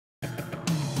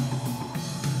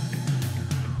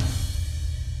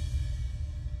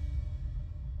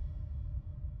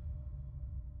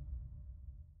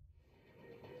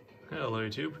Hello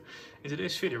YouTube. In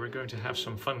today's video we're going to have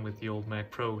some fun with the old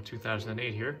Mac Pro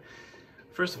 2008 here.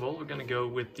 First of all, we're going to go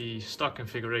with the stock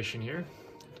configuration here.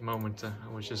 At the moment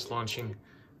I was just launching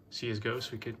CSGO so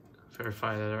we could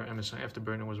verify that our MSI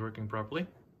Afterburner was working properly.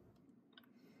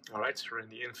 Alright, so we're in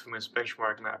the infamous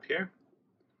benchmark map here.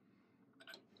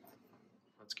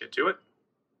 Let's get to it.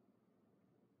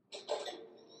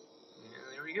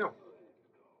 And there we go.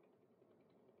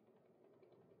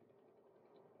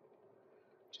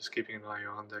 Just keeping an eye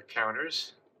on the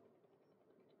counters.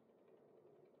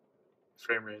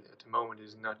 Frame rate at the moment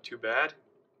is not too bad.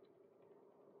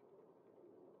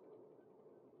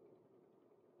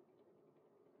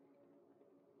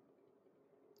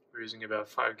 We're using about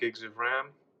 5 gigs of RAM.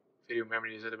 Video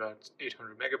memory is at about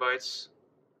 800 megabytes.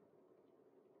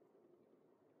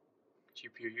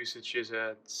 GPU usage is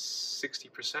at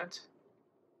 60%.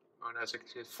 Oh, no, it's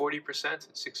actually at 40%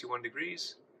 at 61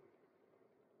 degrees.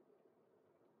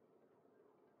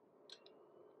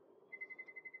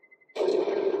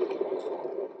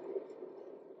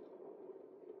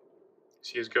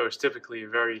 CSGO is typically a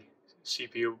very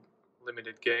CPU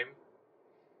limited game.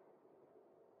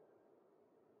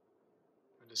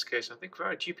 In this case I think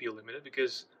very GPU limited,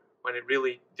 because when it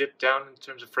really dipped down in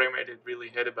terms of frame rate it really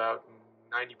hit about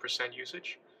 90%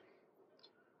 usage.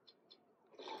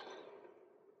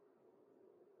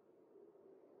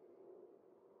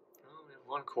 Well, we have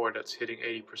one core that's hitting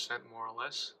 80% more or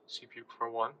less, CPU core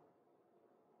 1.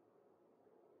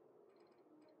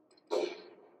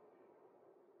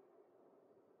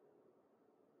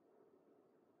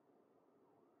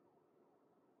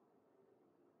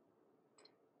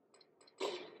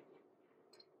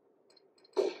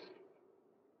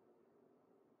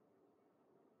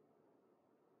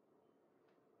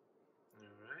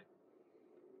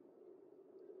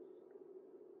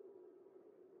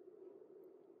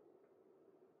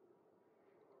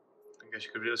 I guess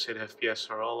you could really say the FPS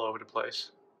are all over the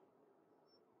place.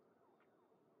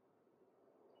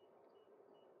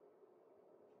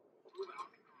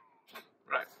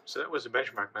 Right, so that was the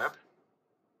benchmark map.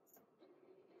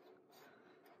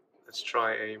 Let's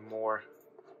try a more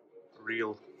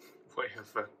real way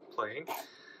of playing.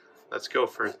 Let's go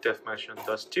for a deathmatch on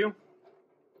Dust 2.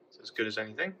 It's as good as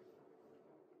anything.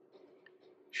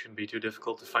 Shouldn't be too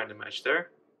difficult to find a match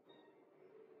there.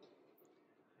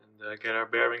 And get our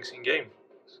bearings in game.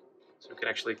 So we can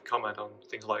actually comment on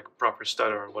things like proper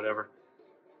stutter or whatever.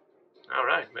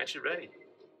 Alright, match is ready.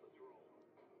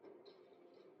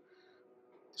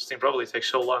 This thing probably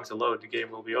takes so long to load, the game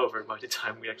will be over by the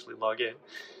time we actually log in,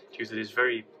 due to this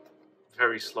very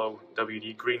slow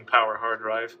WD green power hard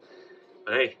drive.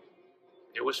 But hey,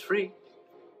 it was free.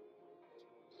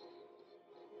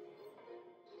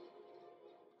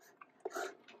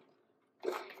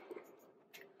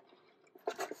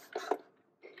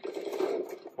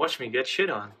 Watch me get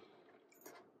shit on.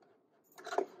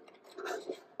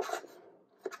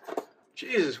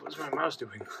 Jesus, what's my mouse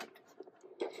doing?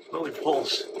 Holy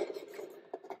balls.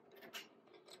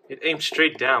 It aimed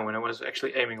straight down when I was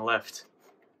actually aiming left.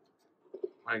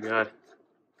 My god.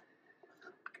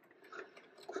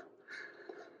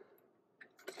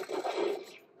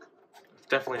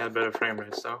 Definitely had better frame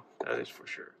rates though, that is for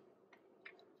sure.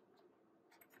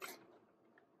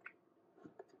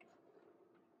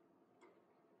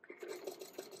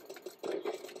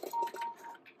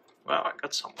 Wow, I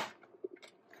got something.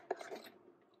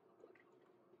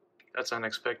 That's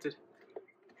unexpected.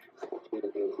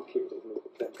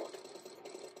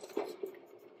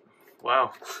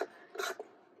 Wow.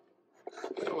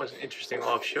 That was an interesting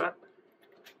off shot.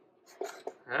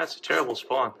 That's a terrible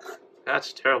spawn.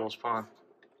 That's a terrible spawn.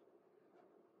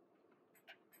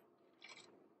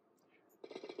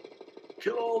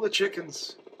 Kill all the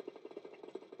chickens.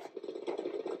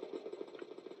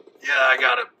 Yeah, I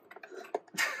got him.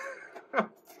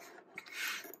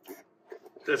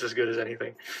 That's as good as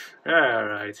anything.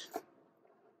 Alright.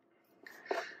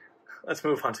 Let's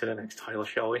move on to the next title,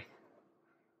 shall we?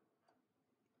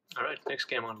 Alright, next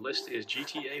game on the list is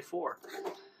GTA 4.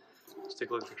 Let's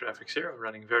take a look at the graphics here. We're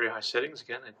running very high settings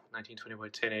again at 1920 by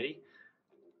 1080.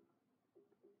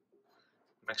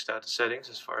 Maxed out the settings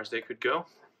as far as they could go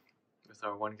with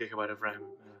our 1 GB of RAM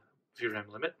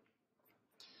VRAM limit.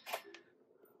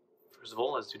 First of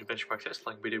all, let's do the benchmark test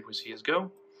like we did with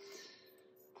CSGO.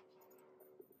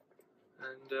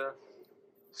 And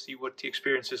see what the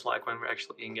experience is like when we're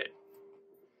actually in game.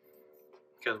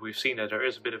 Because we've seen that there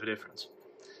is a bit of a difference.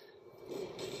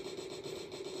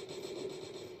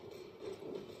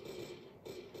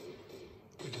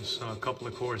 We just saw a couple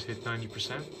of cores hit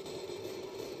 90%.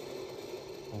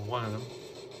 Well, one of them.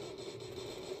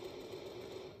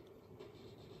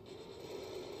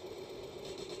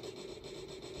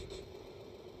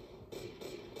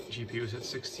 GPU is at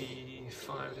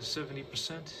 65 to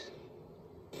 70%.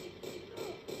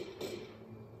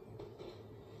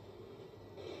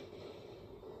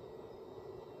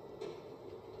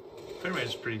 Frame rate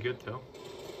is pretty good though.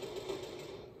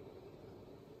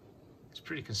 It's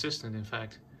pretty consistent, in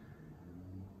fact.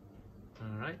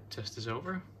 Alright, test is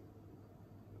over.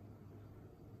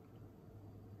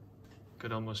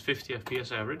 Got almost 50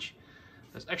 FPS average.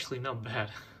 That's actually not bad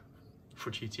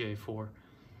for GTA 4.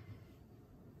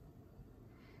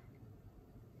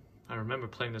 I remember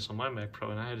playing this on my Mac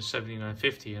Pro and I had a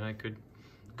 7950 and I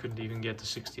couldn't even get to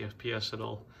 60 FPS at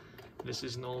all. This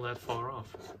isn't all that far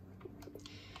off.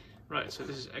 Right, so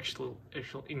this is actual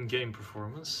in-game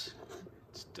performance.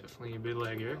 It's definitely a bit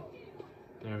laggier.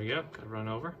 There we go, got run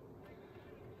over.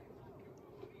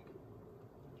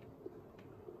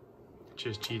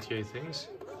 Just GTA things.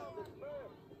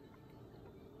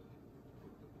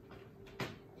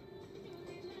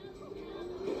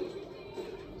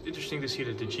 It's interesting to see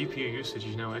that the GPU usage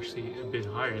is now actually a bit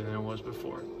higher than it was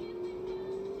before.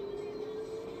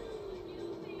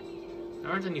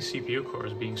 There aren't any CPU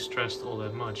cores being stressed all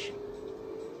that much.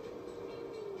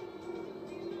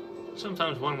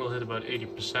 Sometimes one will hit about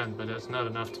 80%, but that's not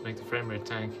enough to make the frame rate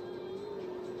tank.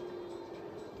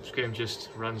 This game just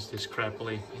runs this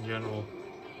crappily in general.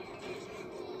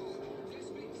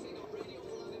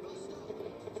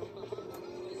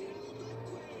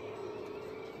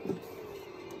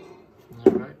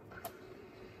 Alright.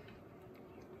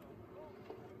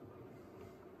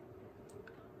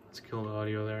 Let's kill the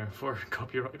audio there for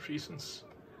copyright reasons.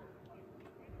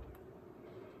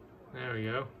 There we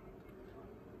go.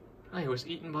 Oh, he was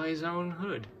eaten by his own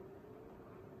hood.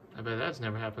 I bet that's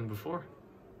never happened before.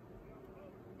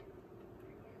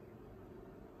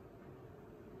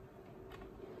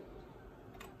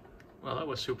 Well, that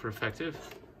was super effective.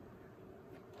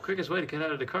 Quickest way to get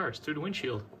out of the car is through the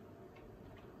windshield.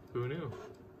 Who knew?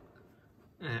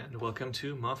 And welcome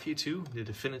to Mafia 2, the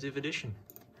Definitive Edition.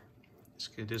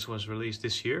 This was released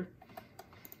this year.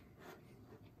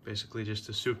 Basically just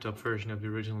a souped up version of the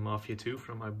original Mafia 2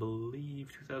 from, I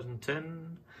believe,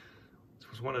 2010. It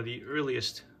was one of the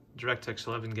earliest DirectX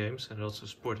 11 games, and it also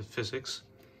supported physics.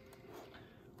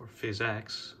 Or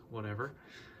PhysX, whatever.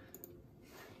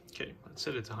 Okay, let's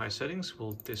set it to high settings.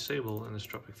 We'll disable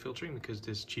anisotropic filtering because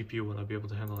this GPU will not be able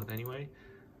to handle it anyway.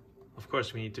 Of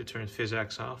course, we need to turn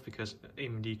PhysX off because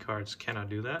AMD cards cannot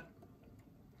do that.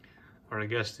 Or I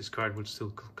guess this card would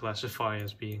still classify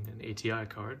as being an ATI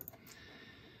card.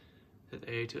 Set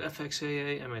A to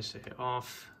FXAA, MSA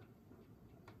off.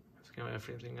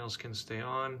 Everything else can stay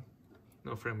on.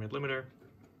 No frame rate limiter.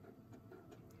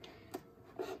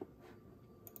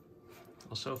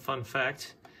 Also, fun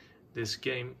fact, this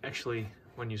game actually,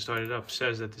 when you start it up,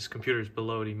 says that this computer is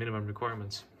below the minimum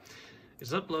requirements.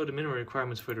 It's not below the minimum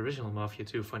requirements for the original Mafia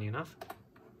 2, funny enough.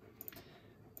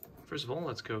 First of all,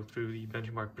 let's go through the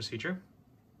benchmark procedure.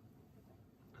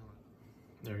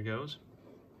 There it goes.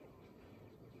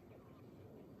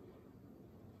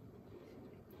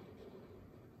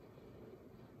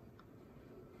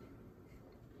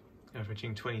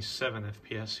 Averaging 27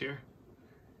 FPS here.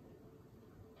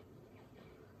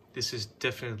 This is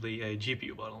definitely a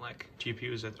GPU bottleneck.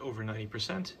 GPU is at over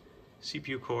 90%.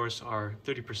 CPU cores are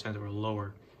 30% or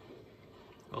lower.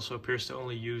 Also appears to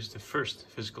only use the first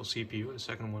physical CPU. The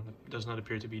second one does not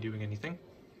appear to be doing anything,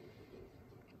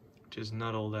 which is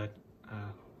not all that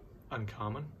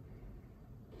uncommon.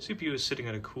 CPU is sitting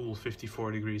at a cool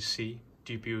 54 degrees C.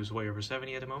 GPU is way over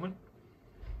 70 at the moment.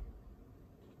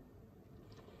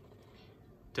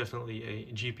 Definitely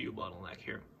a GPU bottleneck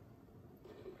here.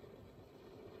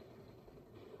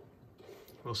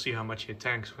 We'll see how much it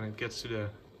tanks when it gets to the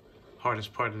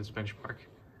hardest part of this benchmark,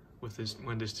 with this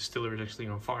when this distiller is actually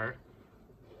on fire.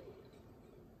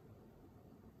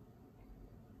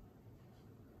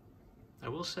 I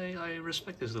will say I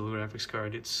respect this little graphics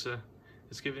card. It's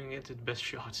giving it its best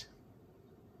shot.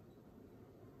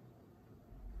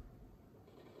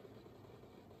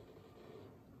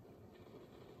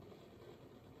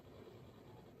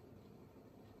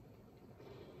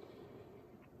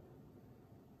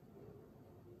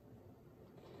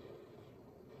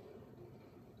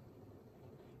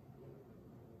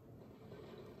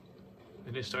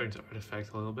 It is starting to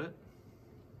artifact a little bit.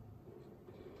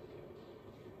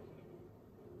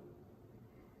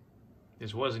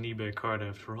 This was an eBay card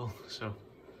after all, so.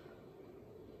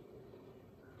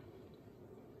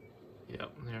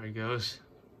 Yep, there he goes.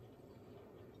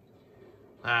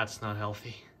 That's not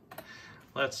healthy.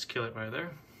 Let's kill it right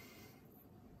there.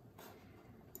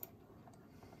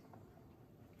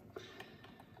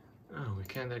 Oh, we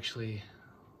can't actually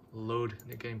load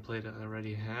the gameplay that I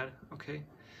already had. Okay.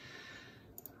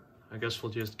 I guess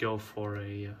we'll just go for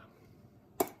a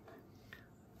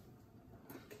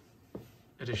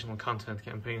additional content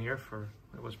campaign here for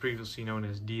what was previously known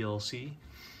as DLC.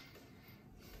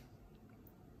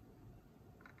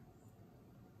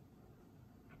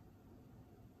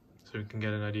 So we can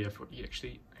get an idea for the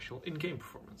actual in-game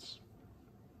performance.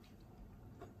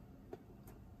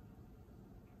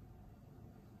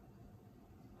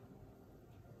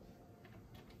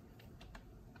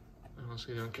 I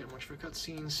honestly don't care much for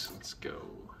cutscenes. Let's go.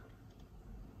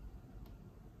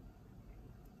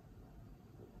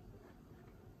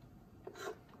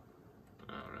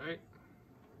 Alright.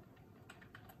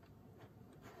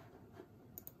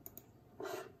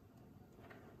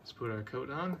 Let's put our coat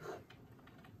on.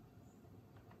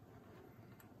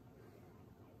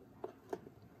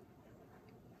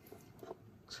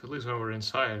 So at least when we're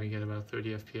inside we get about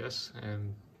 30 FPS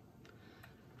and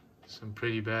some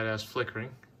pretty badass flickering.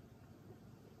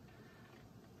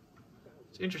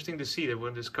 It's interesting to see that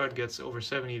when this card gets over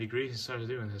 70 degrees it starts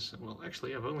doing this. Well,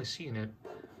 actually I've only seen it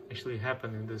actually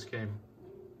happen in this game.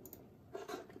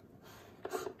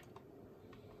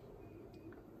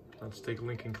 Let's take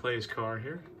Lincoln Clay's car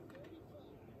here.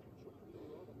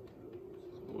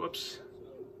 Whoops.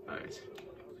 Alright.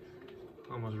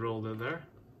 Almost rolled it there.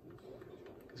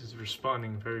 This is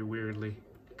responding very weirdly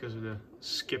because of the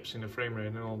skips in the frame rate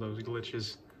and all those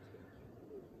glitches.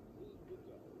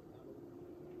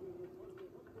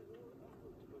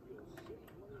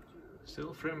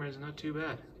 Still, frame rate is not too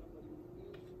bad.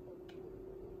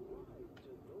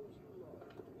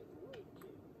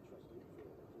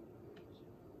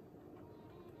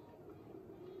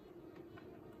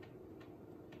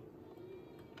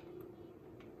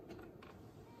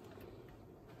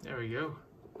 There we go.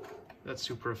 That's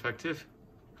super effective.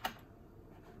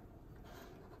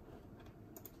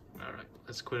 Alright,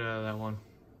 let's quit out of that one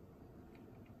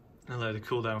and let it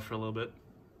cool down for a little bit.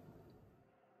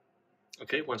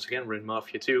 Okay, once again we're in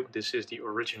Mafia 2. This is the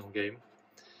original game.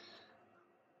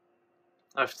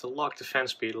 I have to lock the fan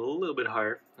speed a little bit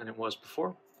higher than it was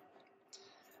before,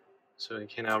 so it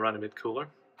can now run a bit cooler.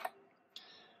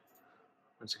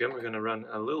 Once again we're going to run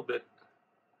a little bit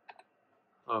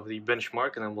of the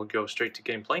benchmark and then we'll go straight to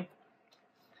gameplay,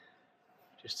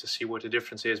 just to see what the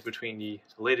difference is between the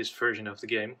latest version of the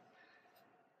game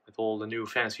with all the new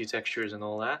fancy textures and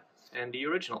all that and the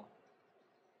original.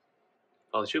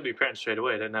 Well, it should be apparent straight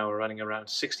away that now we're running around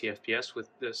 60 FPS with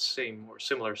the same or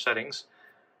similar settings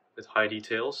with high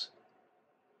details.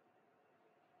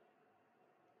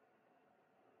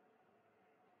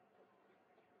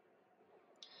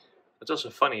 What's also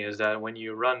funny is that when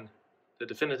you run the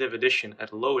definitive edition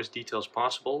at the lowest details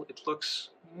possible, it looks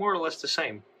more or less the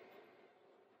same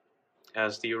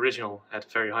as the original at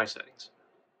very high settings.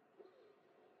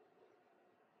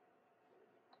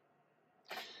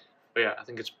 But yeah, I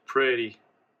think it's pretty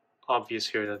obvious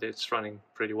here that it's running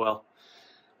pretty well.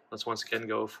 Let's once again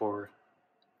go for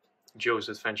Joe's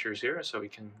Adventures here so we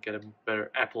can get a better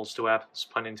apples to apples,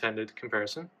 pun intended,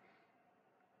 comparison.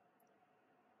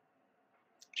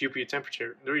 GPU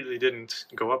temperature really didn't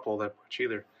go up all that much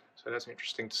either, so that's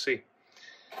interesting to see.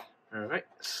 Alright,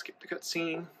 skip the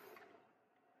cutscene.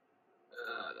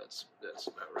 That's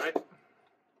about right.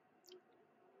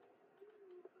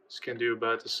 This can do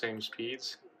about the same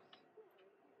speeds.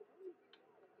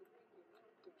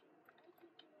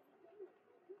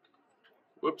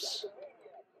 Whoops.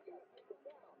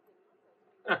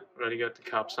 Already got the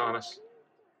cops on us.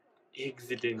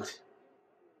 Excellent.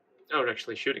 Oh, they're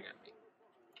actually shooting at me.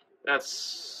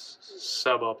 That's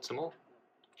suboptimal.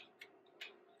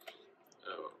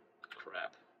 Oh,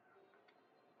 crap.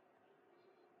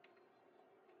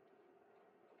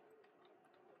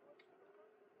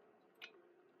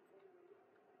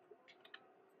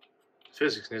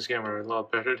 Physics in this game are a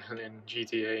lot better than in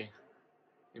GTA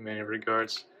in many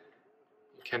regards.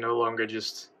 You can no longer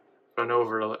just run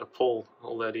over a pole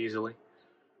all that easily.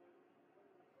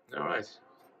 Alright.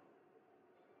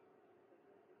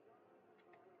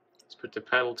 Let's put the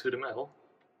pedal to the metal.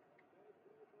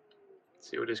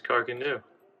 See what this car can do.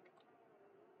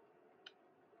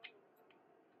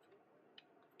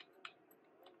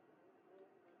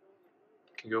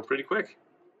 Can go pretty quick.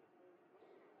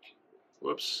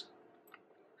 Whoops.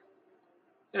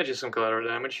 Yeah, just some collateral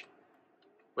damage.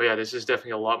 But yeah, this is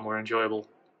definitely a lot more enjoyable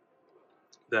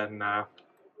than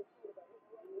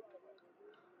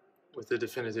with the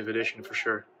definitive edition for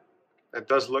sure. That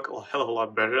does look a hell of a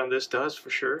lot better than this does for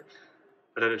sure,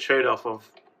 but at a trade-off of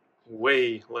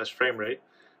way less frame rate,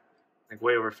 like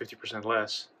way over 50%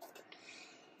 less.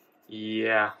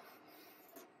 Yeah,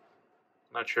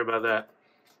 not sure about that.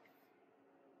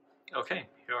 Okay,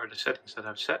 here are the settings that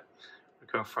I've set. We're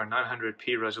going for a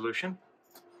 900p resolution,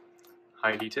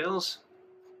 high details,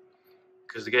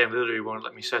 because the game literally won't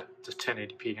let me set to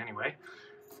 1080p anyway,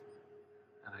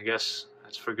 and I guess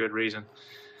that's for good reason.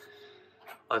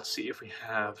 Let's see if we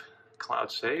have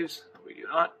cloud saves. We do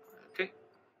not. Okay,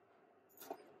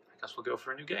 I guess we'll go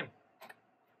for a new game.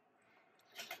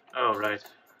 Oh right,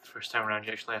 first time around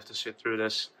you actually have to sit through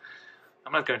this.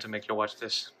 I'm not going to make you watch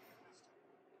this.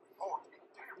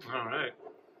 Alright.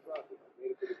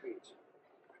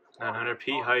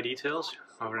 900p high details,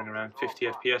 hovering around 50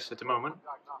 FPS at the moment.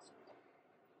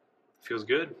 Feels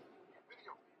good.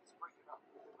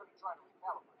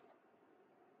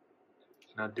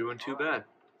 Not doing too bad.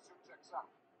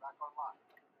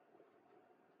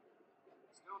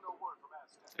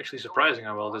 Actually surprising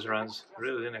how well this runs. I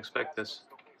really didn't expect this.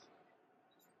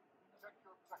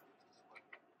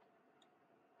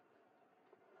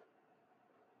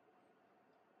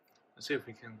 Let's see if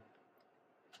we can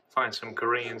find some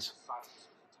Koreans.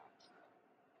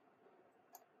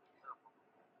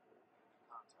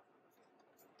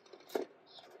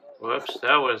 Whoops,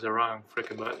 that was the wrong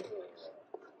frickin' button.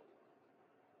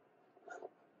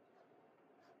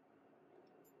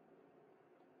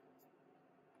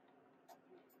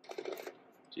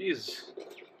 Jeez.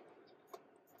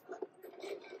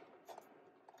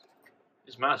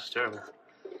 This mouse is terrible.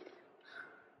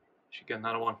 Should get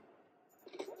another one.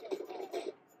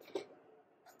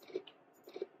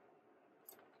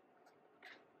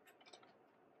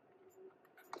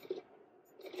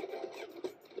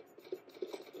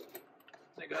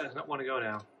 That guy does not want to go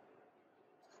down.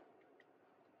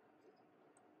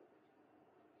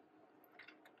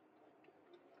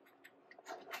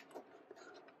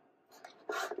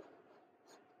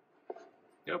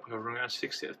 Yep, we're running at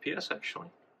 60 FPS actually.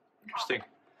 Interesting.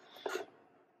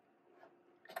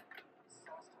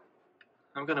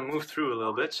 I'm gonna move through a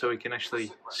little bit so we can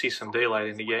actually see some daylight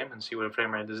in the game and see what the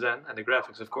frame rate is then, and the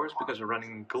graphics of course, because we're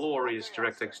running glorious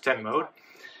DirectX 10 mode.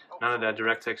 None of that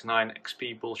DirectX 9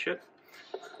 XP bullshit.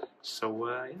 So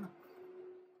yeah,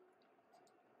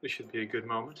 this should be a good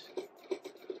moment.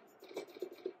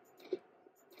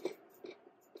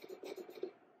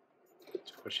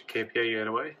 Let's watch the KPA get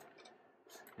away.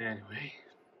 Anyway,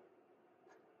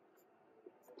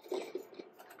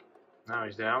 now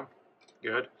he's down.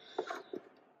 Good.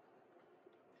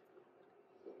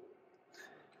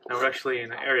 Now we're actually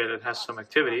in an area that has some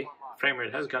activity. Frame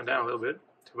rate has gone down a little bit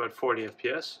to about 40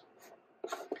 FPS.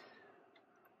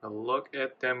 Now look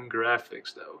at them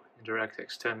graphics though in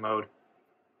DirectX 10 mode.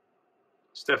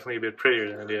 It's definitely a bit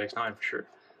prettier than the DX9 for sure.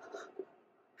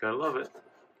 Gotta love it.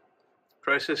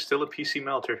 Price is still a PC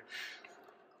melter.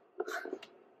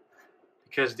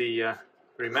 Because the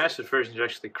remastered version is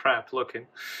actually crap looking.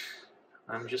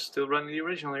 I'm just still running the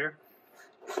original here.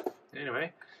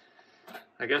 Anyway,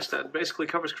 I guess that basically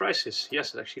covers Crysis.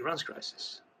 Yes, it actually runs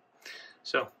Crysis.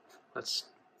 So, let's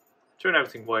turn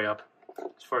everything way up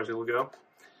as far as it will go.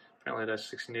 Apparently that's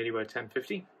 1680 by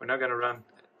 1050. We're not going to run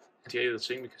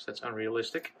anti-aliasing because that's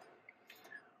unrealistic.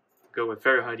 Go with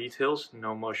very high details,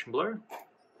 no motion blur.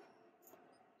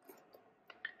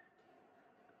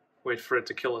 Wait for it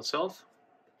to kill itself.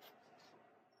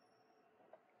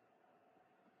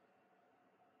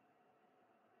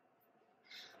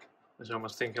 I was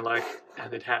almost thinking like,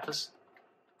 and it has.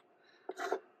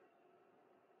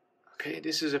 Okay,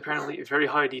 this is apparently very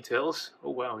high details. Oh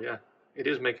wow, yeah. It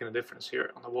is making a difference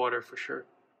here on the water for sure.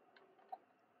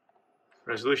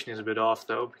 Resolution is a bit off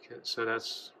though, so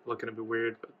that's looking a bit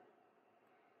weird, but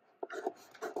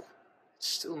it's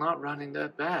still not running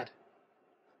that bad.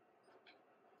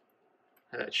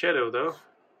 And that shadow though.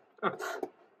 Huh.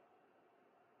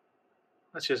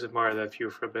 Let's just admire that view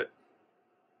for a bit.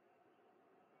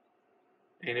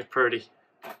 Ain't it pretty?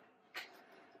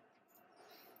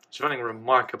 It's running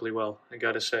remarkably well, I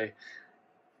gotta say.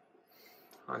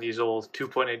 On these old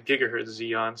 2.8 gigahertz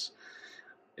Xeons.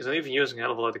 It's not even using a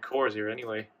hell of a lot of cores here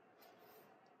anyway.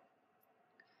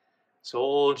 It's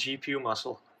all GPU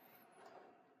muscle.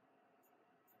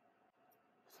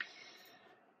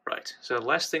 Right, so the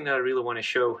last thing that I really want to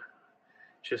show,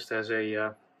 just as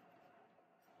a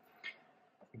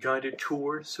guided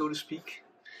tour, so to speak,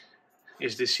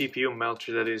 is the CPU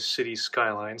melter that is City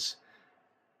Skylines.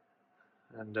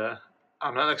 And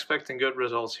I'm not expecting good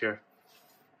results here.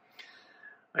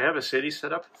 I have a city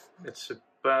set up. It's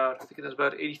about, I think it has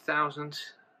about 80,000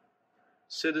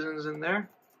 citizens in there.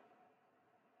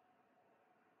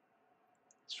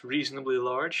 It's reasonably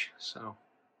large, so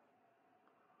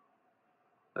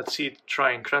let's see it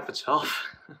try and crap itself.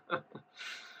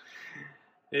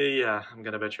 Yeah, I'm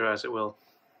gonna bet your ass it will.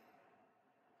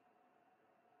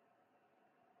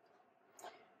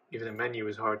 Even the menu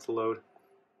is hard to load.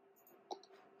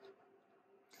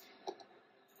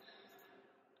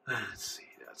 Let's see,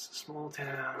 that's a small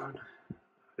town.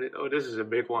 Oh, this is a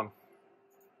big one.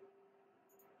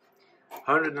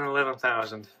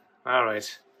 111,000.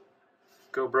 Alright.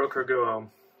 Go broke or go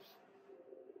home.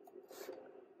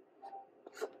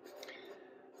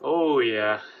 Oh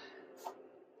yeah.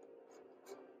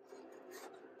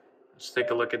 Let's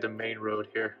take a look at the main road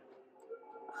here.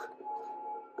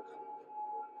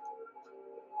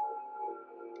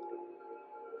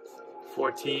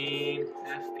 $14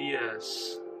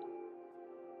 FPS.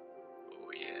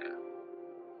 Oh yeah.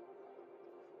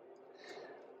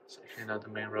 It's actually not the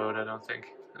main road, I don't think.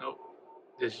 Nope.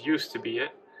 This used to be it.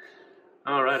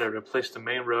 Alright, I replaced the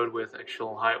main road with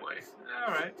actual highway.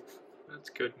 Alright. That's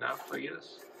good enough, I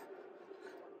guess.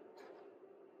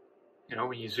 You know,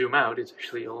 when you zoom out, it's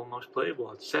actually almost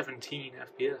playable. It's 17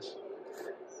 FPS.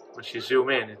 Once you zoom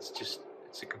in, it's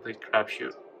a complete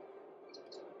crapshoot.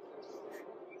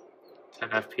 10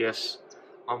 FPS,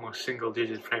 almost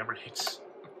single-digit frame rates.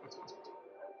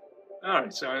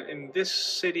 Alright, so in this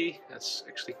city, that's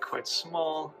actually quite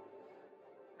small,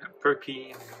 and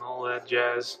perky, and all that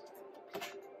jazz.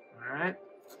 Alright.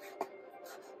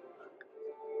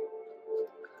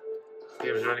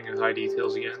 Game's running in high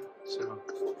details again, so...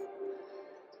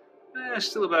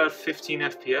 still about 15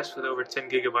 FPS with over 10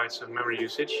 gigabytes of memory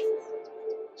usage.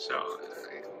 So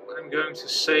I'm going to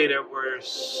say that we're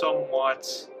somewhat...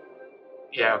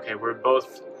 Yeah, okay, we're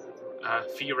both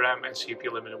VRAM and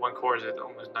CPU limited. One core is at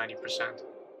almost 90%,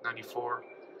 94.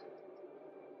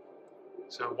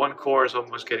 So one core is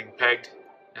almost getting pegged,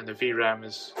 and the VRAM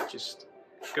is just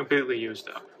completely used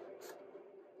up.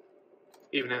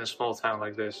 Even in a small town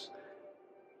like this,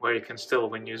 where you can still,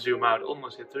 when you zoom out,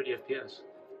 almost hit 30 FPS.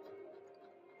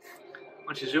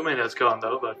 Once you zoom in, that's gone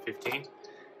though, about 15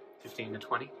 to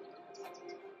 20.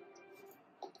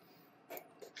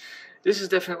 This is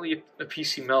definitely a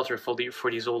PC melter for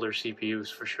these older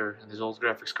CPUs for sure, and this old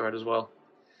graphics card as well.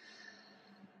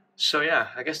 So yeah,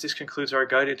 I guess this concludes our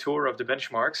guided tour of the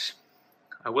benchmarks.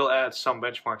 I will add some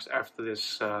benchmarks after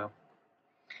this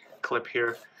clip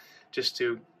here, just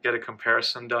to get a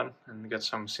comparison done and get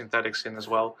some synthetics in as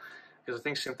well, because I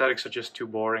think synthetics are just too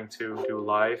boring to do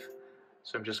live.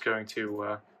 So I'm just going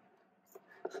to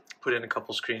put in a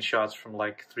couple screenshots from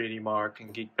like 3D Mark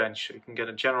and Geekbench so you can get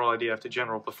a general idea of the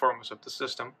general performance of the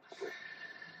system.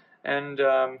 And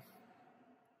I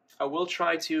will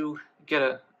try to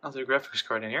get another graphics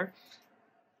card in here.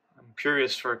 I'm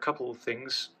curious for a couple of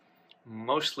things,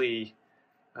 mostly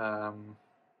because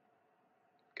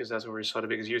that's where we saw the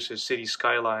biggest usage: City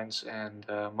Skylines and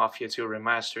Mafia 2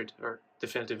 Remastered, or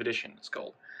Definitive Edition it's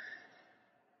called.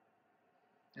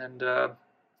 And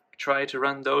try to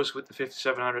run those with the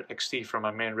 5700 XT from my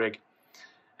main rig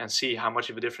and see how much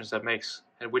of a difference that makes,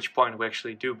 at which point we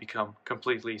actually do become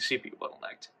completely CPU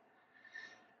bottlenecked.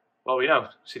 Well, we know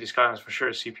City Skylines for sure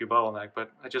is CPU bottleneck, but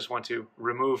I just want to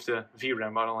remove the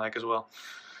VRAM bottleneck as well.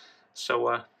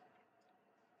 So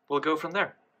we'll go from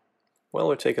there. Well,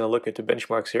 we're taking a look at the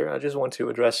benchmarks here. I just want to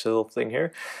address a little thing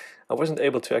here. I wasn't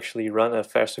able to actually run a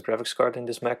faster graphics card in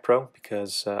this Mac Pro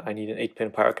because I need an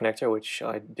 8-pin power connector, which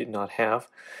I did not have.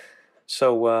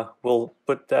 So we'll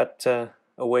put that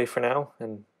away for now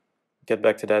and get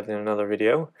back to that in another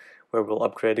video, where we'll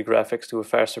upgrade the graphics to a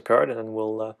faster card, and then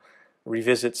we'll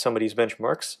revisit some of these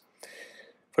benchmarks.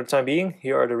 For the time being,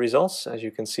 here are the results. As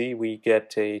you can see, we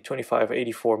get a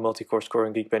 2584 multi-core score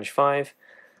in Geekbench 5,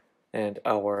 and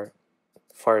our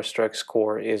Firestrike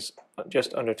score is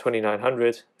just under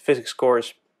 2900. Physics score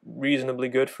is reasonably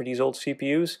good for these old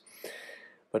CPUs,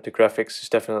 but the graphics is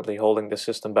definitely holding the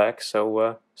system back,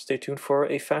 so stay tuned for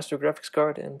a faster graphics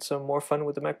card and some more fun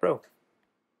with the Mac Pro.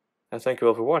 Thank you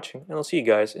all for watching, and I'll see you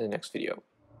guys in the next video.